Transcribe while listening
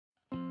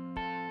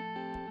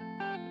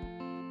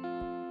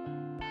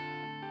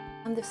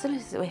The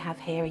facilities that we have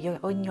here, you're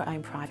in your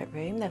own private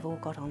room. They've all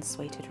got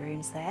en-suited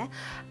rooms there.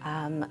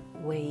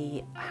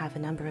 We have a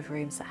number of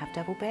rooms that have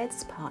double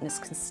beds. Partners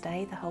can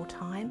stay the whole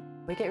time.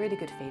 We get really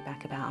good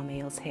feedback about our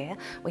meals here.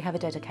 We have a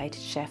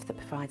dedicated chef that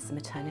provides the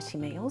maternity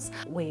meals.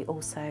 We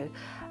also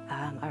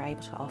are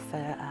able to offer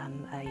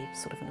a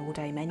sort of an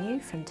all-day menu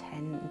from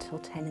 10 until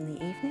 10 in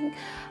the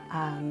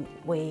evening.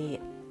 We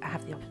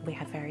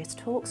have various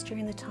talks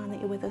during the time that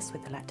you're with us,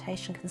 with the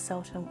lactation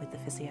consultant, with the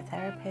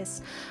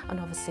physiotherapist, and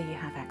obviously you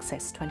have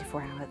access,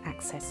 24-hour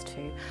access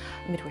to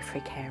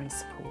midwifery care and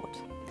support.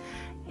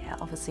 Yeah,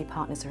 obviously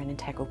partners are an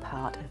integral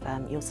part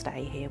of your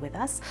stay here with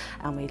us,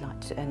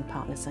 and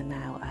partners are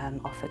now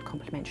offered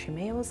complimentary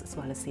meals as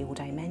well as the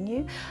all-day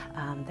menu.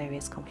 There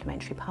is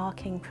complimentary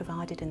parking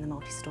provided in the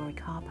multi-storey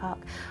car park,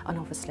 and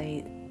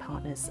obviously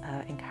partners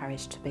are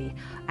encouraged to be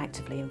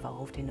actively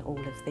involved in all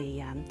of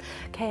the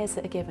cares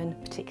that are given,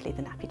 particularly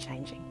the nappy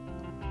changing.